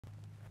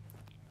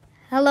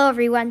Hello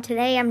everyone,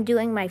 today I'm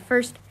doing my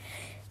first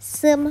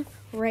sim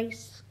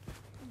race.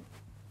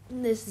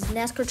 This is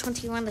NASCAR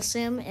 21 the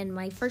sim, and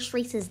my first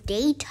race is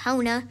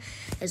Daytona,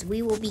 as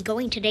we will be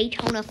going to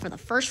Daytona for the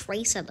first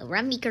race of the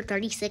Runmaker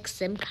 36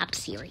 Sim Cup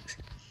Series.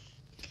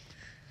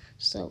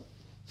 So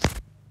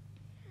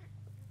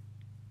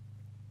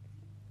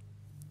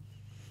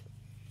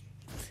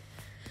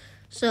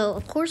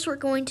of course we're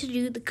going to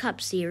do the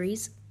Cup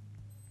Series.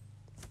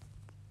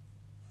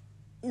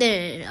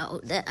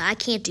 No, I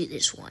can't do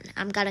this one.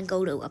 I'm gonna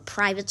go to a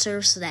private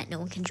server so that no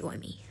one can join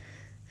me.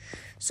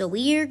 So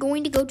we are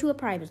going to go to a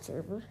private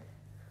server.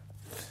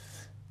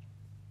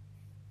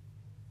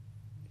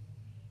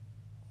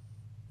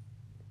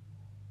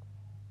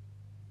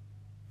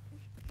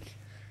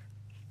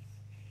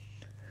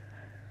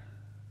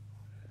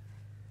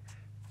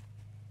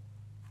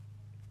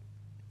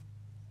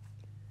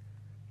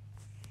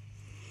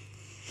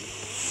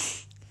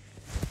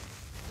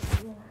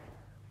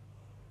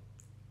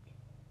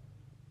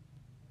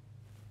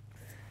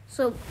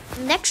 So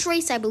next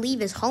race I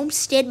believe is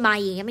Homestead,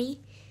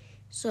 Miami.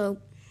 So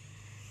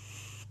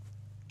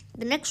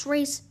the next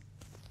race,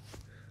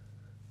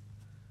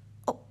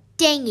 oh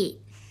dang it,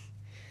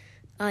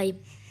 I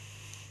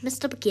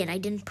messed up again. I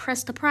didn't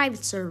press the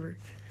private server.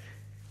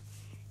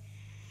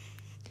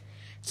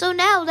 So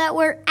now that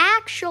we're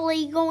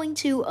actually going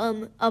to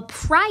a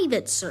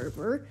private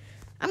server,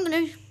 I'm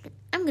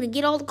gonna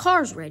get all the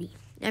cars ready.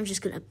 I'm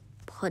just gonna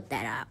put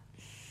that out.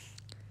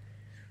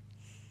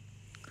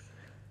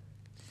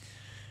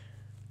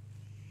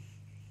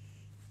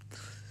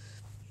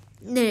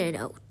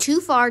 No. Too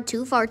far.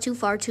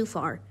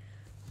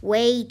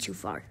 Way too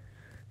far.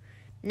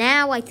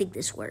 Now I think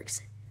this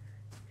works.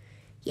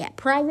 Yeah,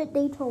 private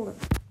Daytona.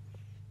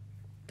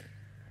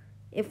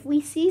 If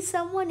we see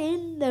someone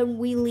in, then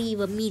we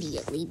leave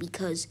immediately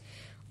because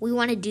we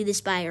want to do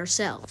this by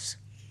ourselves.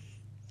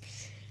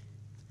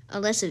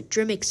 Unless if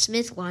Drimmick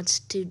Smith wants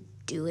to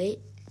do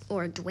it,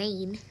 or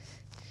Dwayne,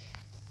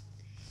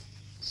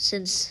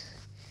 since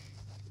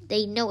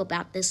they know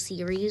about this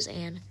series,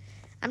 and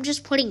I'm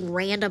just putting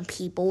random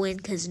people in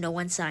because no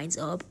one signs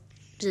up.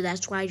 So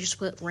that's why I just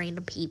put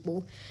random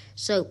people.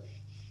 So,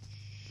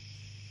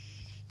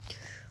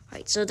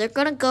 alright, so they're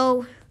gonna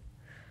go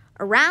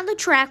around the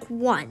track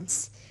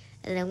once,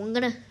 and then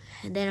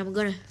I'm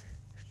gonna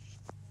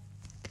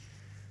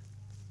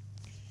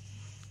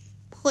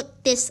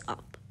put this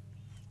up.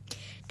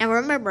 Now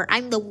remember,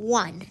 I'm the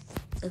one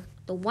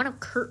of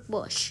Kurt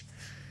Busch.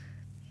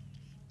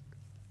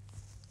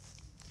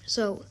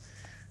 So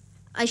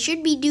I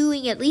should be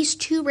doing at least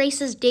 2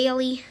 races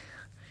daily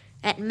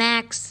at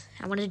max.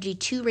 I want to do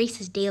 2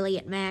 races daily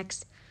at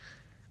max.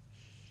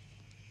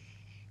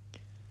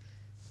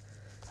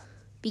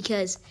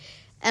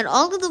 And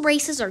all of the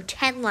races are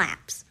 10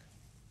 laps.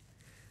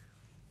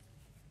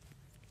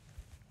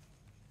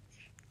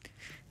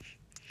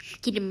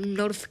 Getting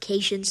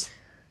notifications.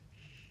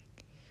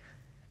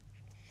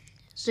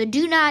 So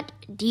do not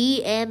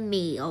DM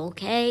me,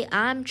 okay?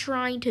 I'm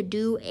trying to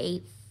do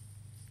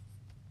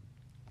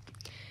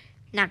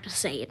not to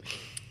say it.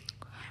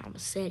 I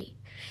almost said it.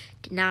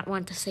 Did not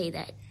want to say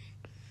that.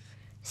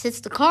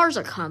 Since the cars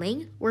are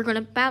coming, we're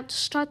about to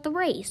start the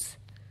race.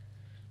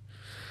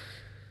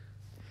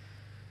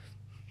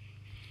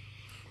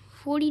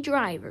 40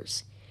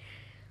 drivers.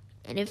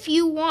 And if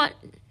you want,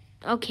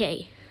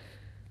 okay.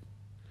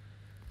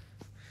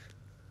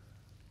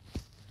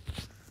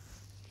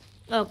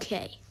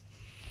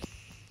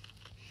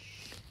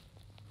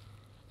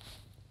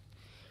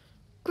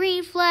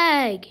 Green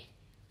flag.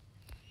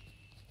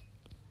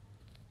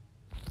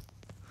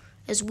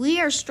 As we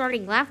are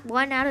starting lap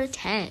 1 out of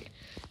 10.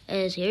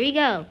 As here we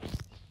go.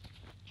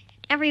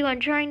 Everyone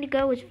trying to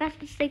go as fast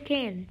as they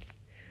can.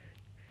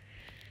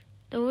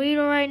 The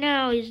leader right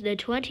now is the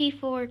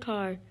 24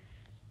 car.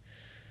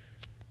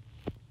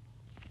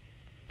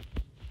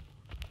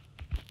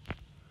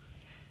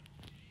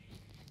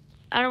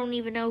 I don't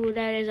even know who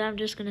that is. I'm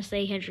just gonna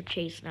say Hendrick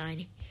Chase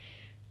 9.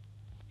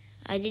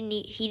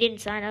 He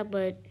didn't sign up,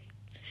 but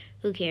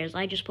who cares?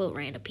 I just put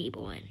random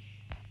people in.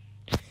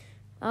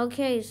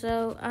 Okay,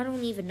 so I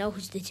don't even know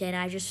who's the 10.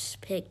 I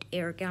just picked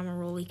Eric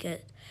Almiroli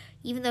because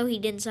even though he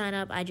didn't sign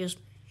up, I just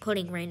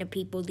putting random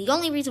people. The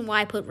only reason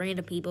why I put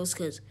random people is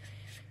because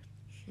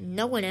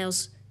no one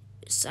else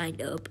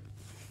signed up.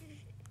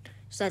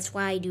 So that's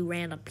why I do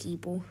random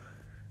people.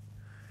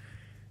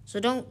 So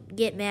don't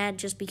get mad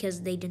just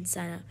because they didn't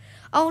sign up.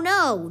 Oh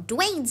no,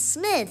 Dwayne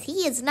Smith,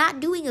 he is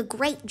not doing a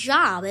great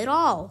job at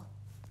all.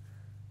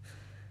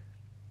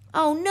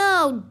 Oh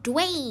no,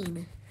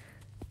 Dwayne.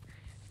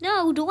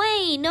 No,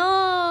 Dwayne,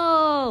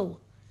 no!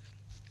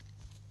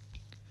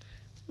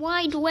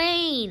 Why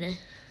Dwayne?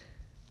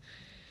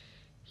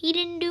 He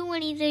didn't do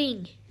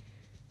anything.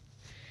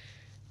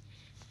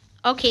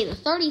 Okay, the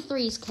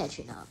 33 is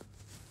catching up.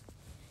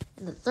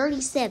 And the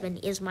 37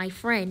 is my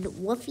friend,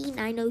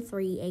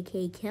 Woofy903,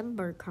 aka Kim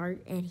Burkhart,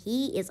 and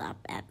he is up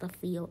at the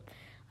field,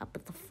 up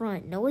at the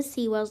front. Noah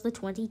Sewell's the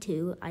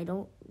 22. I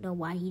don't know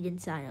why he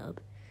didn't sign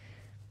up.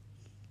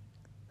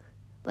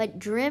 But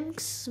Drimmick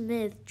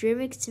Smith,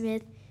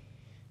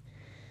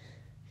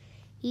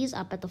 he's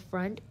up at the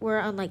front. We're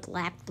on like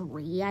lap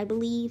 3, I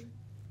believe.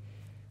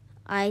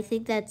 I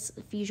think that's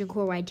Fusion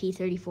Core YT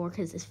 34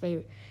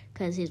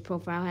 because his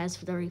profile has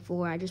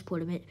 34. I just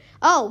put him in.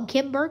 Oh,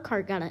 Kim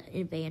Burkhardt got an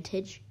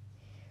advantage.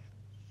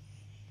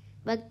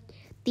 But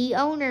the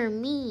owner,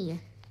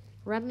 me,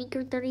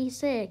 Rummaker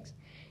 36,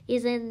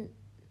 is in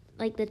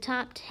like the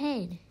top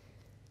 10.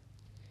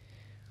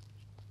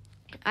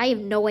 I have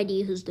no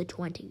idea who's the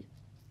 20.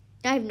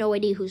 I have no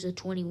idea who's the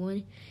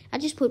 21. I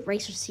just put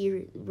Racer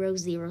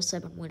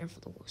 007 winner for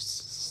the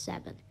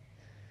 7.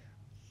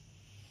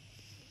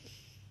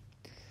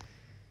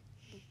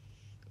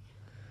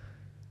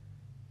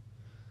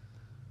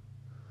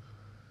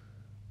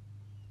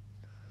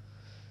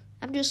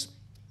 I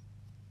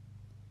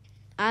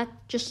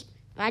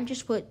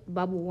just put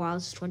Bubba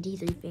Wallace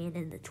 23 fan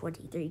in the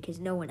 23 because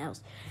no one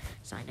else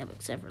signed up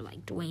except for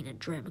like Dwayne and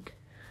Drimmick.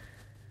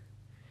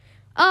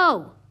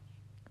 Oh,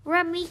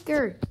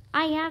 Rummaker,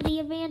 I have the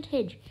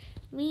advantage.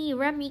 Me,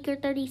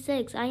 Rummaker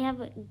 36, I have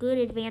a good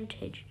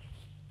advantage.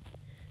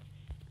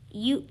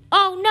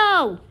 Oh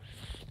no.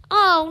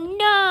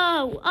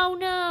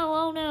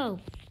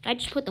 I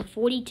just put the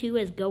 42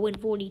 as Going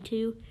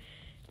 42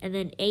 and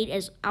then 8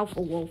 as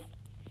Alpha Wolf.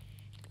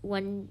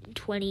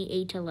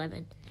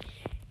 128-11.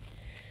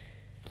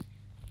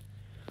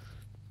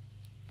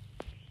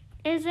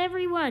 Is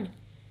everyone?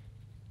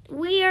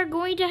 We are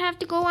going to have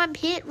to go on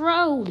pit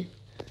road.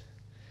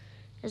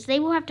 As they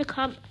will have to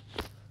come.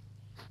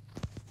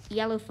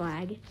 Yellow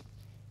flag.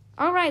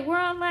 Alright, we're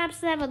on lap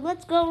 7.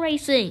 Let's go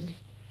racing.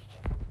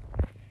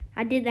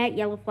 I did that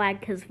yellow flag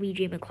because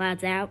VJ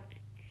McLeod's out.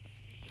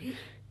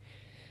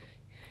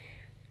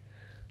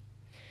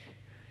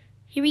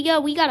 Here we go.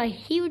 We got a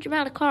huge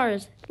amount of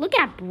cars. Look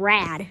at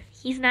Brad.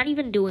 He's not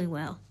even doing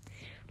well.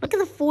 Look at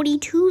the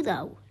 42,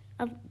 though.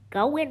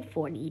 Going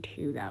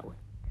 42, though.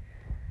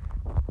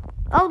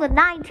 Oh, the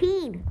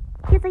 19.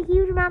 Gets a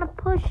huge amount of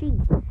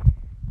pushing.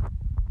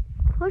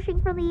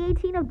 Pushing from the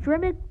 18 of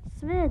Drimmick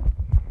Smith.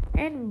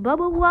 And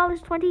Bubba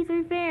Wallace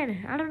 23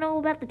 fan. I don't know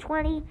about the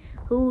 20,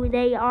 who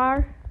they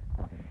are.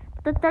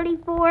 The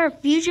 34,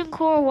 Fusion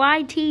Core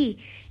YT.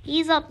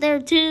 He's up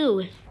there,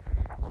 too.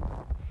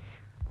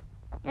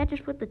 I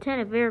just put the 10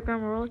 of Eric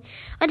Amaroli.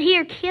 And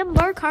here, Kim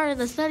Burkhardt in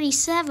the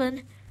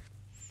 37.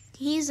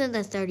 He's in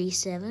the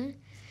 37.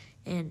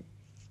 And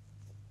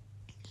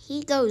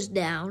he goes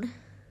down.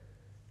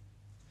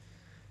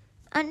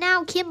 And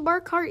now Kim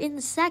Burkhardt in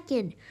the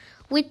 2nd.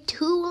 With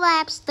 2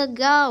 laps to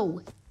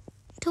go.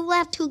 2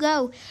 laps to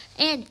go.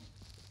 And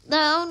the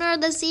owner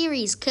of the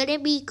series. Could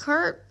it be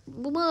Kurt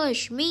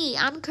Busch? Me,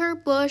 I'm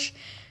Kurt Busch.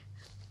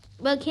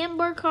 But Kim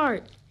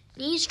Burkhardt,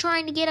 he's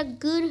trying to get a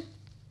good...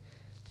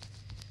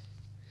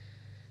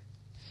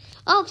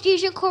 Oh,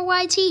 Fusion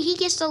Core YT, he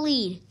gets the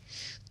lead.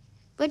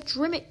 But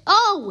Drimmick...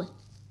 Oh!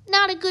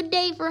 Not a good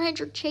day for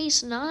Hendrick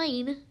Chase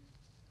 9.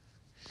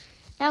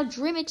 Now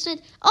Drimmick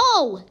Smith...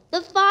 Oh!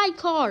 The 5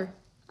 car.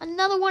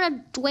 Another one of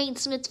Dwayne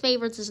Smith's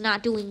favorites is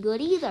not doing good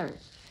either.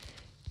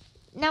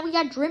 Now we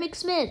got Drimmick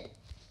Smith.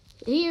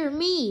 Here,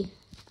 me.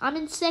 I'm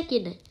in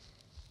 2nd.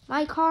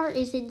 My car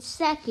is in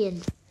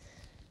 2nd.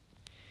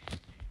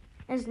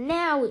 As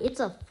now,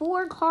 it's a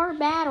 4-car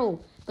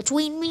battle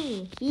between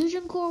me,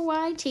 Fusion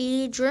Core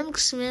YT, Drimmick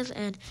Smith,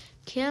 and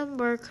Kim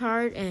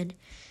Burkhardt, and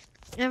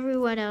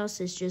everyone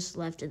else is just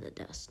left in the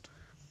dust.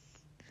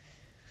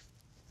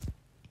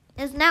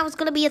 As now it's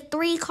going to be a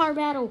 3-car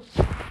battle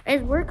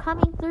as we're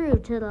coming through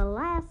to the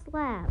last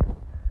lap.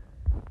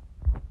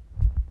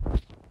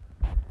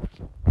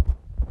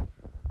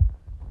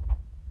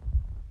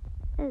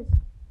 As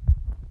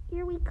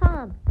here we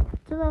come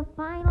to the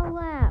final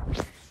lap.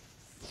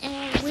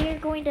 And we're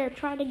going to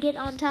try to get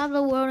on top of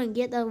the world and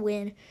get the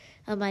win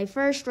of my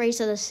first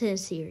race of the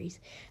series.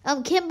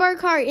 Kim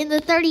Burkhardt in the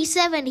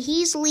 37,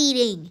 he's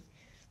leading.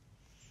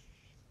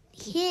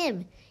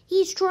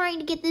 He's trying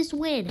to get this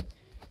win.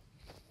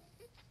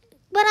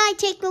 But I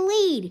take the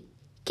lead.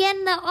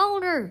 Can the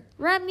owner,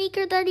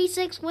 Rummaker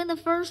 36, win the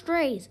first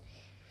race?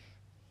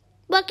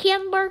 But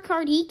Kim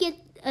Burkhardt, he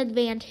gets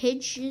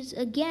advantages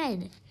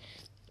again.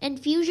 And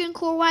Fusion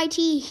Core YT,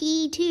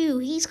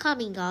 he's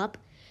coming up.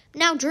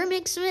 Now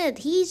Drimmick Smith,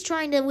 he's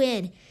trying to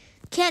win.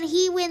 Can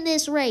he win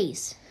this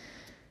race?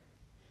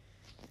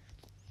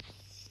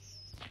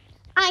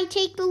 I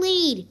take the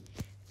lead.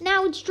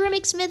 Now it's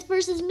Drimmick Smith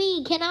versus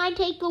me. Can I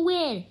take the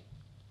win?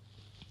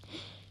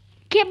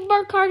 Kim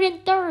Burkhardt in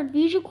 3rd,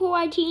 Fusion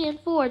Core YT in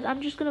 4th.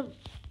 I'm just going to...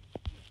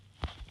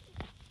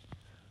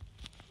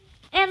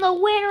 And the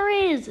winner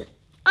is...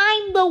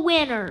 I'm the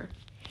winner.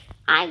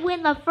 I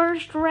win the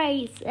first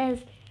race as...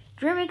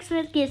 Drimmick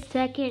Smith gets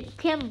 2nd,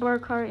 Kim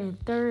Burkhardt in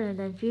 3rd, and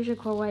then Fusion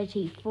Core YT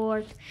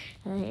 4th,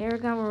 and then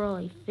Eric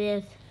Amaroli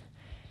 5th.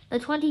 The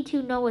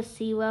 22 Noah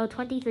Sewell,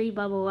 23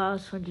 Bubba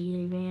Wallace,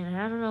 23 man, and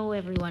I don't know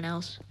everyone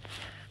else,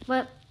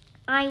 but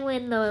I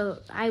win the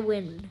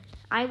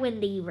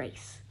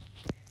race.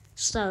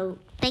 So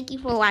thank you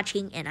for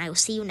watching, and I will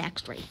see you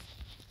next race.